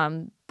does...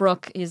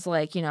 Brooke is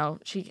like, I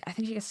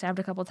think she gets stabbed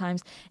a couple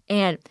times,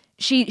 and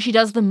she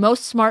does the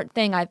most smart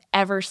thing I've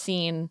ever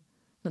seen.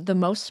 The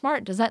most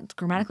smart? Is that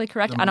grammatically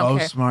correct? I don't care. The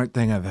most smart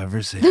thing I've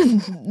ever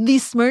seen. The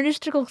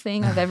smartest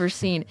thing I've ever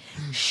seen.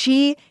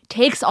 She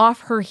takes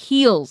off her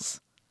heels.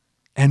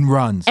 And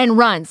runs.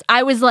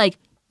 I was like,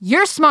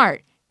 you're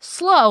smart.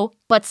 Slow,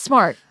 but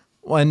smart.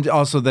 And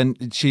also then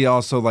she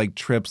also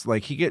trips,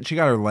 she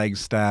got her leg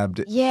stabbed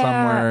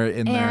somewhere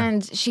in there.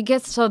 And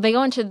they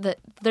go into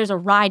there's a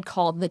ride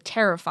called the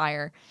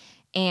Terrifier,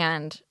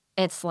 and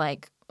it's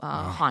like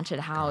a haunted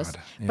house.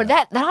 Yeah. But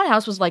that haunted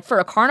house was for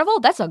a carnival,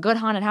 that's a good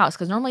haunted house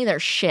because normally they're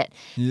shit.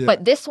 Yeah.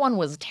 But this one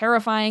was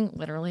terrifying,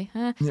 literally.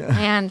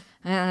 And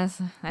that's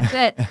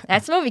it.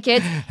 That's the movie,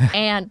 kids.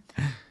 And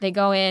they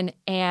go in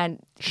and...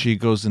 She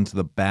goes into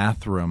the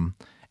bathroom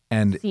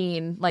and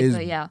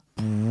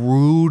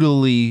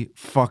brutally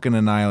fucking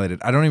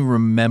annihilated. I don't even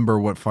remember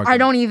what fucking... I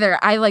don't either.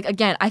 I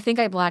think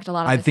I blacked a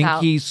lot of this out. I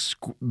think he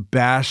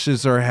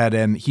bashes her head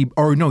in. He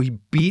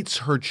beats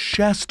her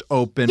chest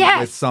open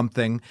with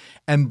something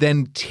and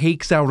then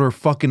takes out her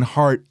fucking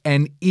heart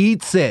and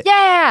eats it.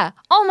 Yeah!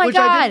 Oh my God! Which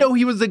I didn't know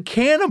he was a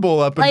cannibal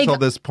up until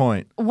this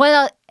point.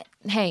 Well,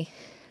 hey,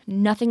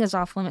 nothing is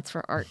off limits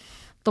for Art.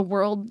 The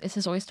world is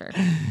his oyster.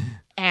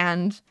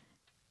 And...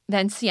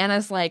 then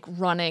Sienna's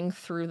running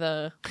through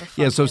the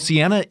so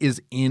Sienna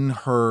is in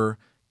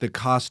the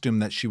costume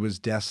that she was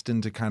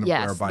destined to kind of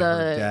wear by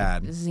her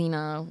dad.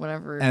 Xena,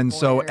 whatever. And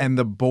and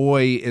the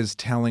boy is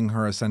telling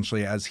her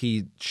essentially as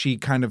she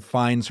kind of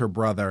finds her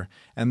brother,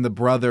 and the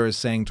brother is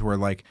saying to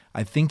her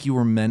I think you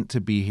were meant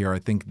to be here. I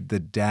think the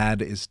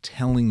dad is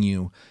telling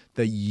you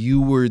that you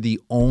were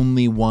the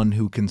only one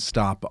who can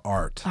stop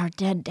Art. Our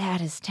dead dad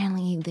is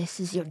telling you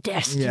this is your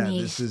destiny.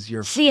 Yeah, this is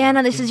your...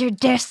 Sienna, this is your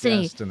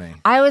destiny.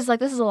 I was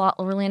like, this is a lot...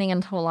 We're leaning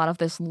into a lot of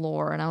this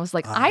lore. And I was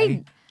like,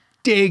 I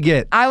dig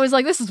it. I was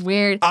like, this is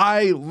weird.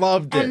 I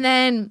loved it. And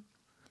then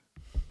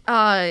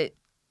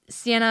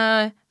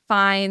Sienna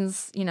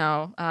finds,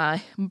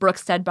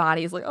 Brooke's dead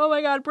body. He's like, oh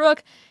my God,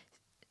 Brooke.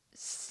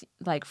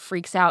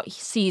 Freaks out. He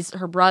sees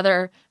her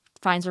brother,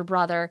 finds her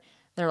brother.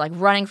 They're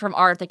running from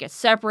Art. They get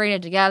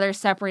separated together.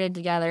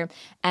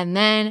 And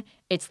then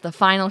it's the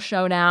final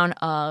showdown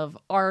of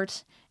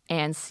Art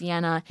and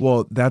Sienna.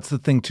 Well, that's the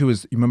thing too,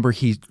 is you remember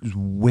he's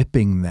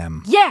whipping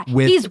them. Yeah,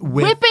 he's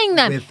whipping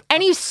them.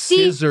 And you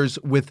see... scissors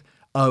with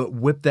a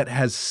whip that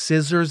has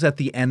scissors at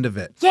the end of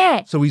it.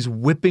 Yeah. So he's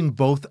whipping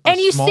both And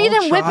you see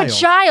them whip a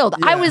child.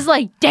 Yeah. I was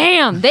like,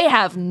 damn, they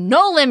have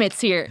no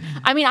limits here.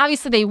 I mean,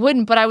 obviously they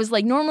wouldn't, but I was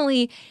like,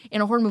 normally in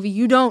a horror movie,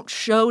 you don't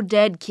show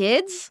dead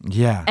kids.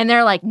 Yeah. And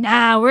they're like,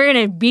 nah, we're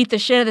going to beat the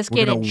shit out of this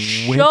kid and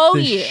show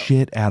you. Whip the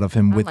shit out of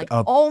him with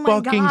a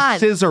fucking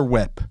scissor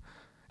whip.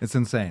 It's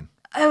insane.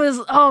 It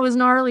was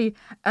gnarly.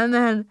 And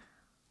then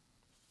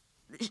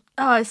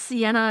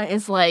Sienna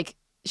is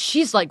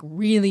she's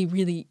really,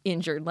 really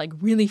injured,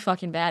 really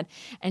fucking bad.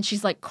 And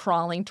she's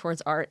crawling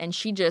towards Art, and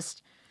she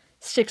just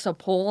sticks a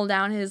pole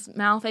down his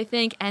mouth, I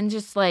think, and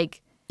just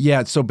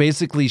Yeah, so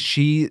basically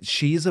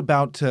she's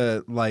about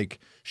to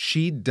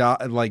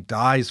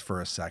dies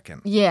for a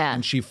second. Yeah.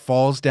 And she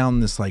falls down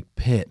this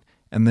pit,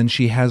 and then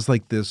she has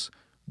this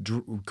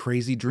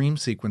crazy dream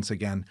sequence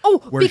again. Oh,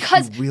 where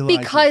because she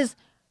realizes,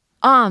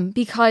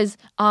 Art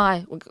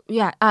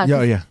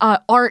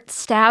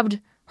stabbed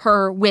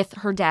her with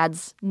her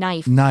dad's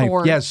knife.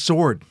 Sword. Yeah,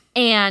 sword.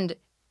 And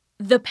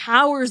the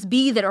powers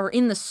be that are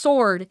in the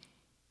sword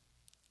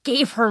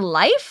gave her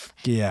life.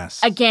 Yes.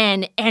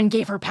 Again, and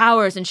gave her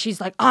powers, and she's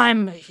like,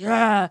 I'm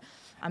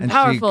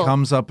powerful. She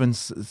comes up and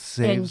saves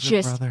and her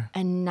just brother.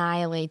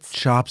 Annihilates.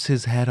 Chops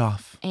his head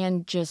off.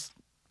 And just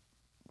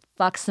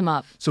fucks him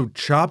up. So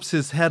chops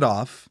his head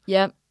off.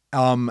 Yep.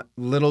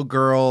 Little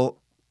girl.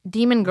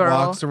 Demon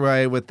girl. Walks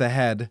away with the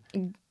head.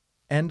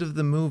 End of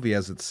the movie,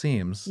 as it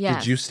seems.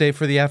 Yes. Did you stay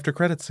for the after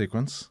credit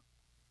sequence?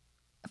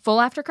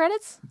 Full after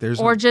credits? Yes.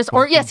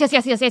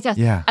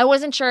 Yeah. I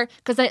wasn't sure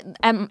because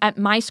at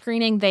my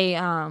screening they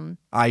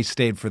I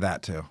stayed for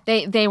that too.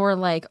 They were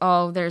like,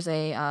 oh, there's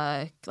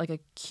a like a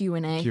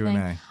Q&A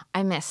thing.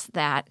 I missed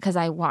that because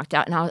I walked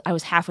out and I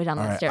was halfway down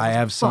the stairs. I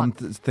have some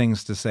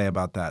things to say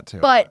about that too.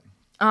 But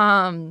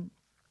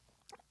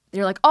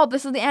they're like, oh,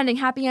 this is the ending,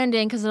 happy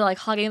ending, because they're like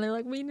hugging and they're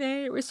like, we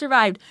made it, we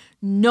survived.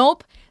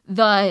 Nope.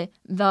 The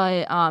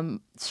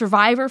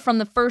survivor from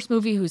the first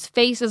movie whose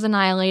face is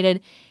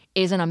annihilated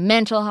is in a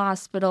mental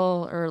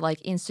hospital or like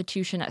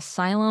institution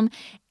asylum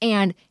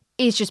and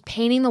is just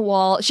painting the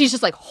wall. She's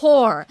just like,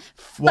 whore,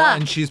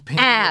 and she's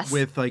painting ass, it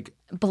with like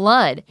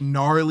blood.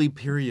 Gnarly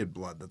period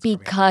blood. That's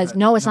because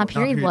no, it's not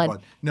period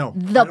blood. No,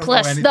 the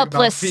placenta.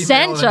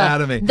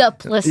 The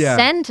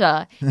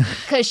placenta.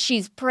 Because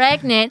she's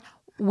pregnant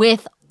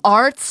with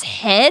Art's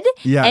head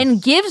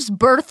and gives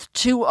birth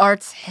to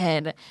Art's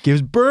head.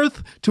 Gives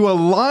birth to a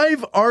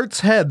live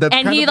Art's head. That's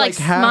and kind he of like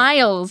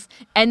smiles,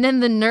 and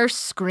then the nurse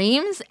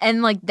screams,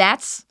 and like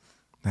that's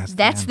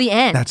the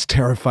end. That's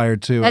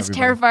Terrifier 2. That's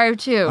Terrifier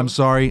 2. I'm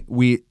sorry,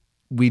 we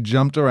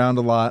jumped around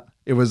a lot.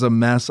 It was a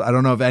mess. I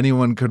don't know if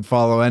anyone could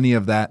follow any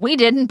of that. We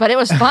didn't, but it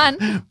was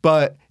fun.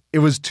 But it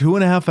was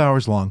 2.5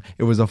 hours long.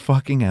 It was a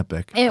fucking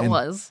epic. It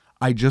was.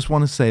 I just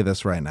want to say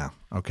this right now,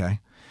 okay?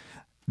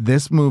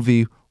 This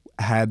movie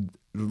had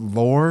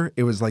lore.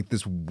 It was like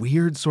this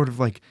weird sort of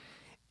like,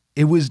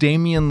 it was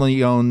Damien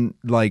Leone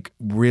like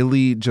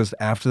really just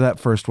after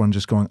that first one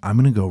just going, I'm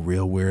going to go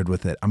real weird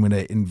with it. I'm going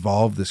to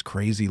involve this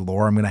crazy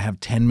lore. I'm going to have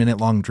 10-minute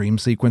long dream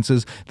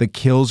sequences. The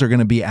kills are going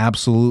to be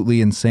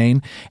absolutely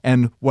insane.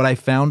 And what I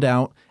found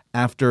out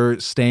after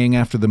staying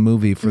after the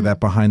movie for that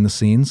behind the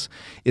scenes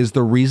is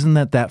the reason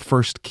that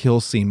first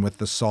kill scene with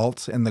the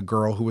salt and the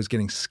girl who was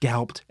getting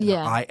scalped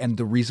and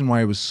the reason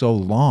why it was so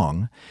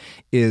long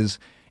is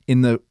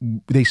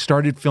they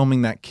started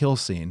filming that kill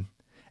scene,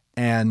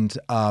 and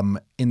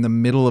in the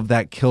middle of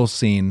that kill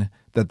scene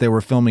that they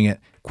were filming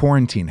it,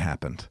 quarantine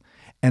happened.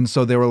 And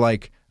so they were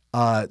like,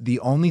 the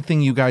only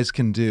thing you guys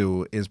can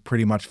do is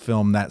pretty much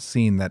film that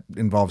scene that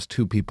involves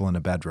 2 people in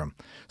a bedroom.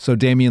 So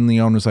Damien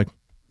Leone was like,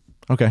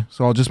 okay,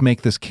 so I'll just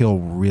make this kill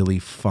really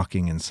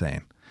fucking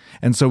insane.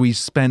 And so we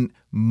spent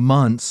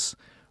months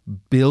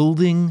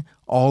building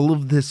all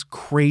of this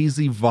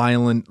crazy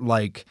violent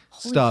like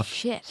stuff.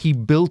 Shit. He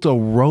built a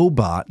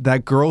robot. The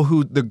girl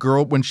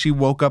when she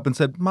woke up and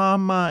said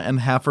 "mama" and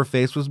half her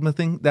face was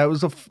missing, that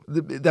was a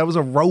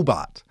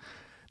robot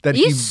that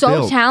He's he so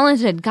built.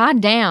 talented.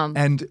 God damn.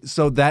 And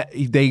so that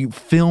they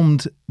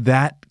filmed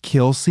that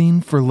kill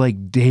scene for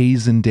like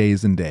days and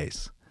days and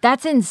days.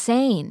 That's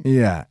insane.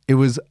 Yeah, it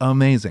was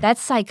amazing.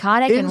 That's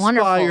psychotic and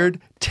wonderful. Inspired,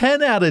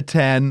 10 out of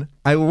 10.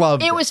 I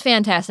loved it. It was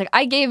fantastic.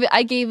 I gave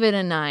it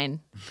a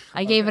 9.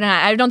 I gave it a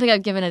 9. I don't think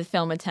I've given a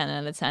film a 10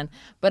 out of 10,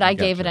 but I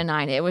gave it a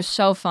 9. It was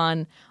so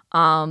fun.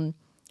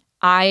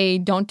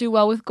 I don't do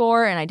well with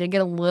gore, and I did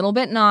get a little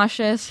bit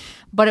nauseous,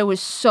 but it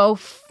was so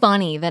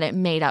funny that it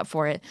made up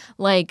for it.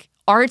 Like,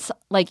 Art's,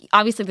 like,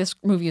 obviously this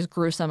movie is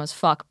gruesome as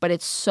fuck, but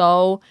it's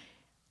so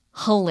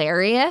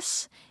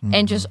hilarious.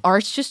 And just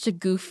Art's just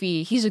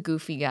he's a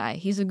goofy guy.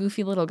 He's a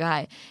goofy little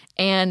guy.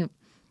 And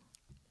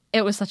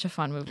it was such a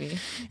fun movie.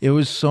 It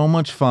was so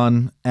much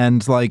fun.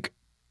 And like,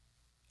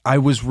 I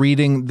was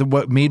reading,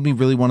 what made me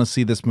really want to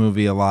see this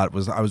movie a lot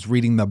was I was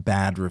reading the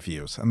bad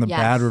reviews. And the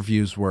bad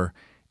reviews were,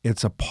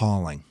 it's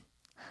appalling.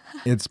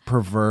 It's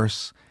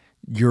perverse.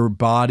 Your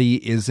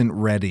body isn't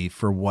ready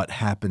for what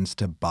happens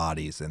to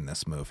bodies in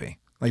this movie.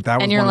 Like that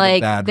was and you're one like, of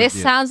the bad this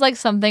reviews. Sounds like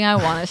something I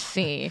want to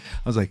see.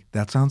 I was like,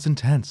 that sounds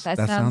intense. That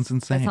sounds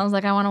insane. That sounds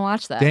like I want to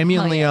watch that.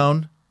 Damien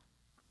Leone,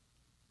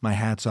 my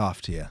hat's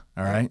off to you.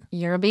 All right?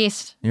 You're a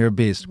beast. You're a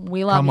beast.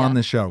 We love Come you. on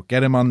the show.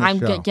 Get him on the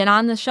show. Get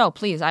on the show,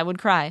 please. I would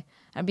cry.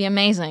 That'd be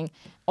amazing.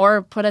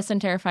 Or put us in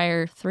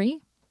Terrifier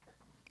 3.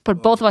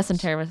 Put both of us in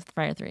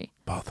Terrifier 3.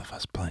 Both of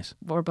us, please.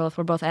 We're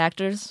both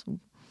actors.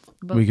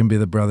 We can be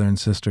the brother and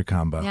sister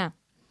combo. Yeah.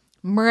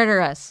 Murder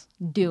us.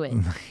 Do it.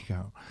 There you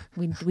go.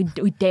 We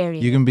dare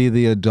you. You can be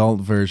the adult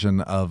version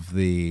of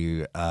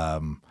the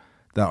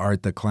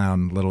Art the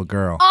Clown little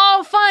girl.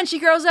 Oh, fun. She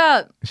grows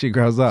up. She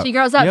grows up. She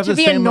grows up to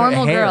be a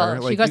normal girl.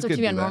 Like, she grows up to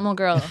be a normal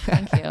girl.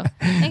 Thank you.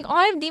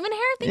 I have demon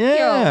hair? Thank you.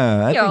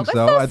 Yeah, I think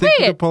so. I think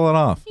you could pull it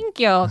off. Thank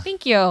you.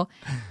 Thank you.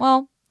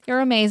 Well, you're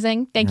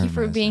amazing. Thank you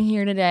for being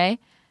here today.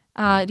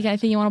 Do you got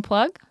anything you want to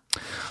plug?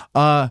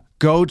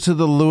 go to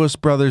the Lewis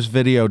Brothers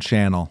video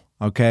channel.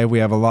 Okay, we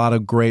have a lot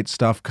of great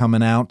stuff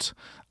coming out.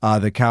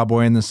 The Cowboy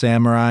and the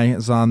Samurai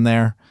is on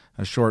there,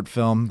 a short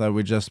film that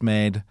we just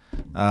made.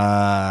 Yeah,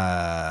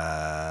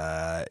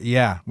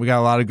 we got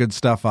a lot of good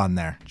stuff on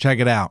there. Check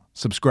it out.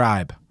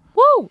 Subscribe.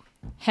 Woo!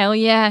 Hell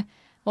yeah.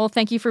 Well,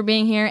 thank you for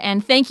being here,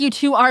 and thank you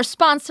to our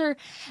sponsor,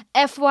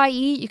 FYE.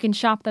 You can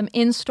shop them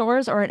in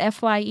stores or at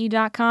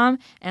FYE.com.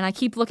 And I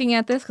keep looking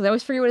at this because I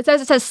always forget what it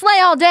says. It says slay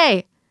all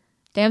day.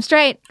 Damn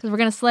straight, because we're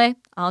going to slay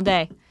all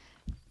day.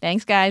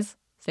 Thanks, guys.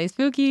 Stay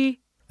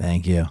spooky.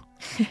 Thank you.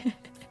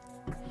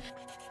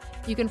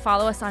 You can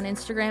follow us on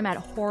Instagram at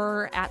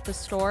Horror at the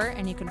Store,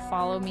 and you can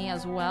follow me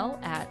as well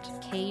at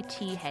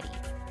KT Hetty.